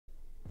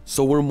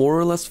So we're more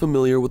or less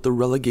familiar with the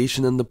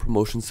relegation and the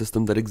promotion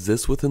system that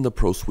exists within the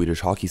pro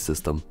Swedish hockey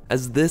system,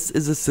 as this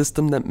is a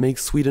system that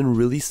makes Sweden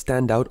really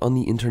stand out on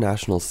the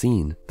international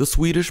scene. The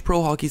Swedish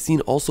pro hockey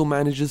scene also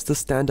manages to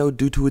stand out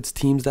due to its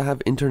teams that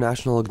have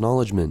international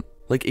acknowledgement,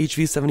 like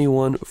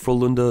HV71,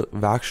 Frölunda,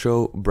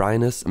 Vaxjo,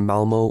 Brynäs,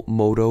 Malmö,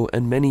 Modo,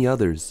 and many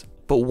others.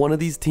 But one of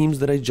these teams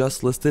that I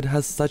just listed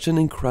has such an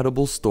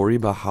incredible story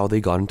about how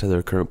they got into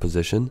their current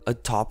position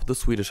atop the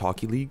Swedish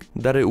Hockey League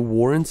that it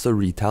warrants a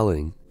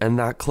retelling, and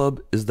that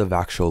club is the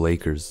Vaxjo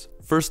Lakers.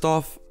 First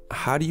off,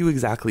 how do you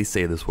exactly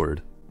say this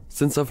word?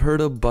 Since I've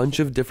heard a bunch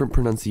of different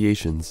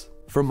pronunciations.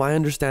 From my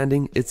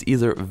understanding, it's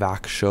either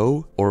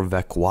Vaxjo or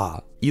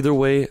Växjö. Either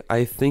way,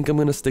 I think I'm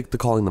gonna stick to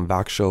calling them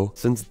Vaxjo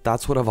since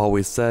that's what I've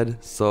always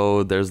said,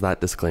 so there's that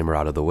disclaimer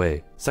out of the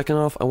way. Second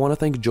off, I want to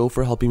thank Joe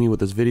for helping me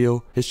with this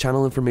video. His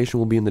channel information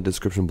will be in the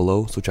description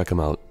below, so check him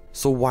out.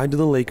 So why do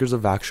the Lakers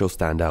of Vaxjo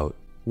stand out?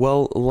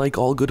 Well, like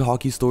all good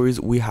hockey stories,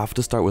 we have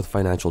to start with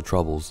financial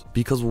troubles,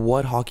 because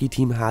what hockey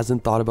team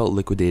hasn't thought about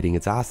liquidating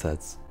its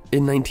assets?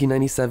 In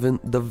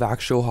 1997, the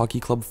Vaxjo Hockey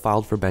Club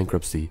filed for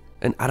bankruptcy,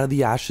 and out of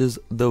the ashes,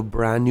 the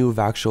brand new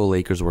Vaxjo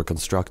Lakers were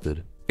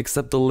constructed.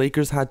 Except the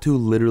Lakers had to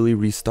literally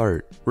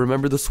restart.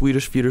 Remember the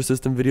Swedish feeder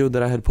system video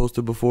that I had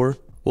posted before?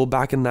 Well,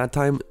 back in that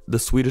time, the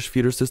Swedish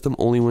feeder system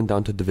only went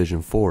down to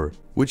Division 4,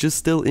 which is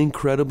still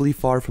incredibly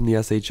far from the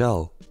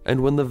SHL.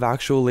 And when the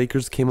Vaxjo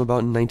Lakers came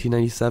about in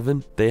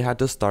 1997, they had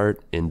to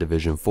start in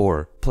Division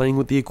 4, playing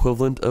with the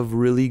equivalent of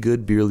really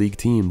good beer league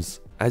teams.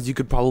 As you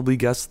could probably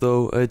guess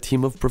though, a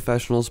team of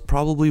professionals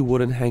probably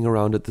wouldn't hang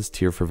around at this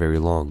tier for very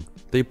long.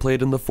 They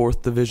played in the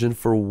 4th division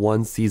for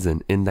one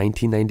season in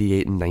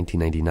 1998 and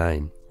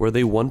 1999, where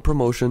they won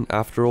promotion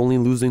after only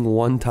losing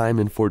one time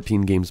in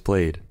 14 games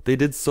played. They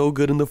did so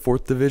good in the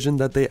 4th division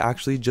that they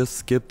actually just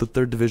skipped the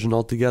 3rd division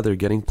altogether,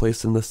 getting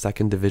placed in the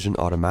 2nd division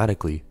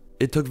automatically.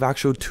 It took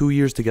Vaxjo 2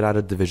 years to get out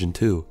of Division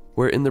 2,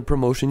 where in their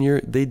promotion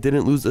year, they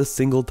didn't lose a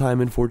single time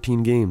in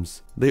 14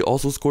 games. They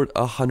also scored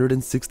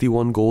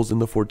 161 goals in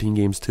the 14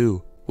 games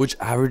too, which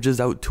averages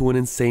out to an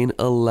insane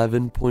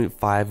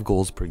 11.5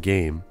 goals per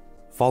game.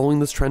 Following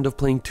this trend of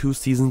playing 2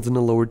 seasons in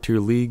a lower tier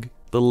league,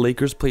 the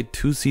Lakers played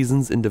 2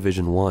 seasons in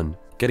Division 1,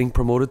 getting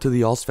promoted to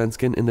the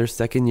Allsvenskan in their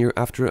 2nd year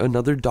after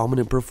another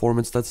dominant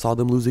performance that saw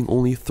them losing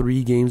only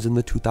 3 games in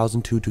the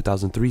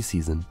 2002-2003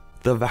 season.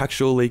 The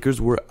Vaxjo Lakers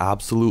were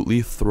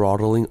absolutely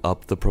throttling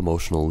up the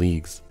promotional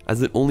leagues,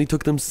 as it only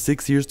took them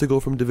 6 years to go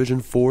from Division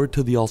 4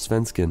 to the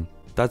Allsvenskan.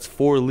 That's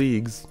 4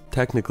 leagues,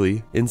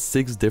 technically, in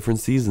 6 different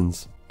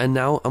seasons. And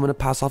now I'm going to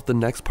pass off the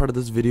next part of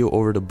this video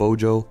over to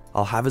Bojo.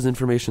 I'll have his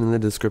information in the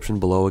description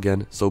below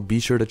again, so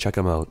be sure to check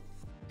him out.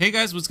 Hey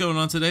guys, what's going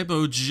on today?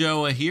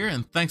 Bojo here,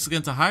 and thanks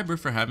again to Hybrid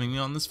for having me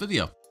on this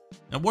video.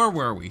 Now where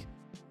were we?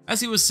 As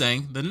he was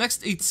saying, the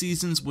next 8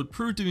 seasons would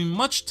prove to be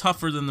much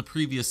tougher than the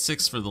previous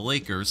 6 for the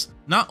Lakers,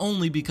 not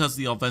only because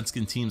the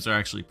Allsvenskan teams are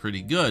actually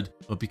pretty good,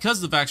 but because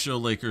the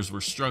Vaxjo Lakers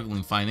were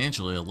struggling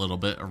financially a little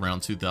bit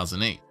around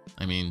 2008.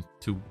 I mean,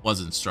 who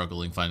wasn't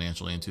struggling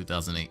financially in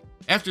 2008?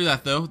 After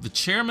that though, the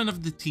chairman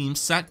of the team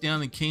sat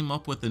down and came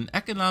up with an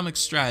economic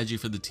strategy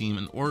for the team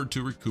in order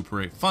to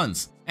recuperate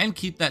funds and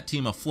keep that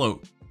team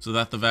afloat so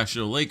that the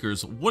Vaxjo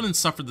Lakers wouldn't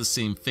suffer the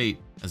same fate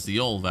as the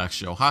old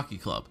Vaxjo Hockey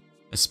Club,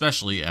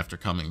 especially after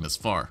coming this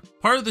far.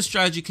 Part of the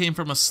strategy came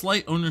from a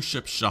slight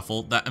ownership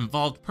shuffle that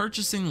involved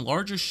purchasing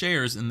larger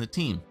shares in the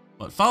team,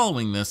 but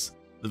following this,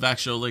 the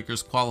Vaxjo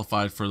Lakers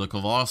qualified for the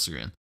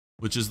Kvalserien,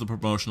 which is the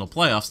promotional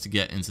playoffs to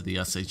get into the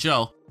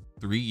SHL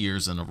 3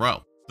 years in a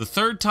row. The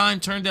 3rd time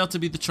turned out to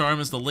be the charm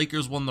as the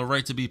Lakers won the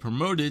right to be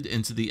promoted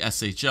into the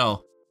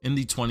SHL in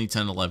the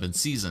 2010-11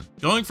 season.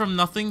 Going from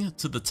nothing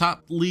to the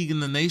top league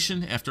in the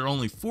nation after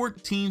only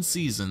 14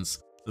 seasons,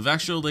 the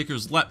Vaxjo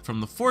Lakers leapt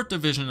from the 4th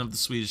division of the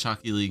Swedish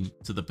Hockey League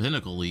to the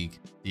pinnacle league,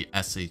 the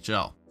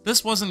SHL.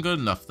 This wasn't good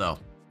enough though.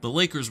 The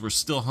Lakers were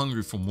still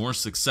hungry for more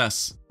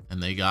success,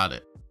 and they got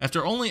it.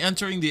 After only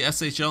entering the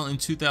SHL in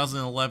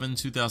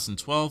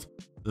 2011-2012,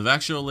 the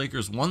Vaxjo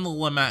Lakers won the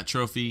Lamont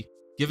Trophy,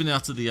 given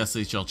out to the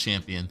SHL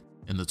champion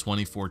in the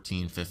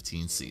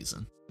 2014-15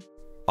 season.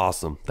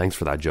 Awesome, thanks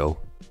for that, Joe.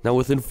 Now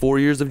within 4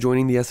 years of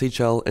joining the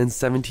SHL and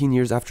 17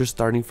 years after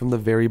starting from the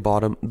very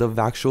bottom, the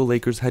Vaxjo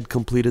Lakers had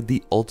completed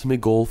the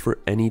ultimate goal for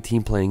any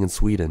team playing in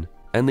Sweden.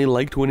 And they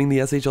liked winning the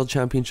SHL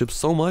championship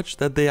so much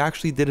that they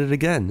actually did it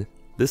again,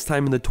 this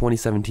time in the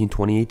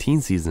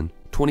 2017-2018 season.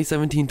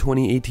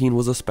 2017-2018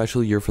 was a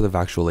special year for the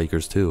Vaxjo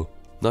Lakers too.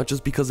 Not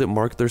just because it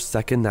marked their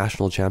 2nd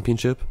national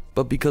championship,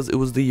 but because it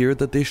was the year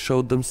that they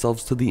showed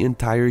themselves to the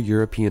entire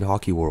European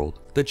hockey world.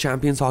 The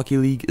Champions Hockey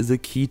League is a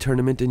key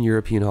tournament in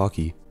European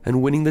hockey,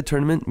 and winning the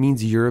tournament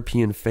means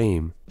European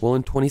fame. Well,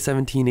 in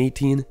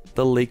 2017-18,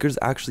 the Lakers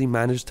actually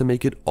managed to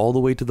make it all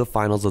the way to the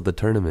finals of the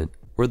tournament,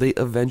 where they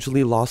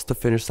eventually lost to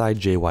Finnish side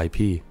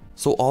JYP.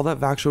 So all that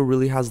Vaxjo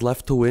really has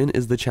left to win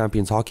is the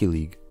Champions Hockey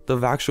League. The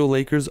Vaxjo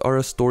Lakers are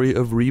a story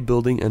of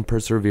rebuilding and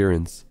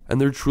perseverance, and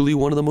they're truly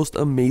one of the most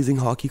amazing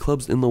hockey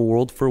clubs in the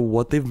world for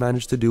what they've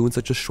managed to do in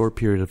such a short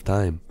period of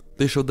time.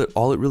 They showed that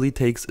all it really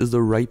takes is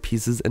the right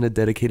pieces and a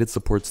dedicated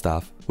support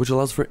staff, which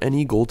allows for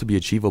any goal to be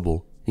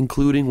achievable.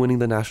 including winning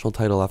the national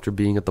title after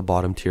being at the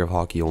bottom tier of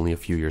hockey only a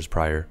few years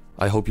prior.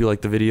 I hope you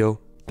liked the video.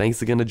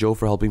 Thanks again to Joe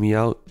for helping me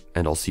out,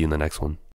 and I'll see you in the next one.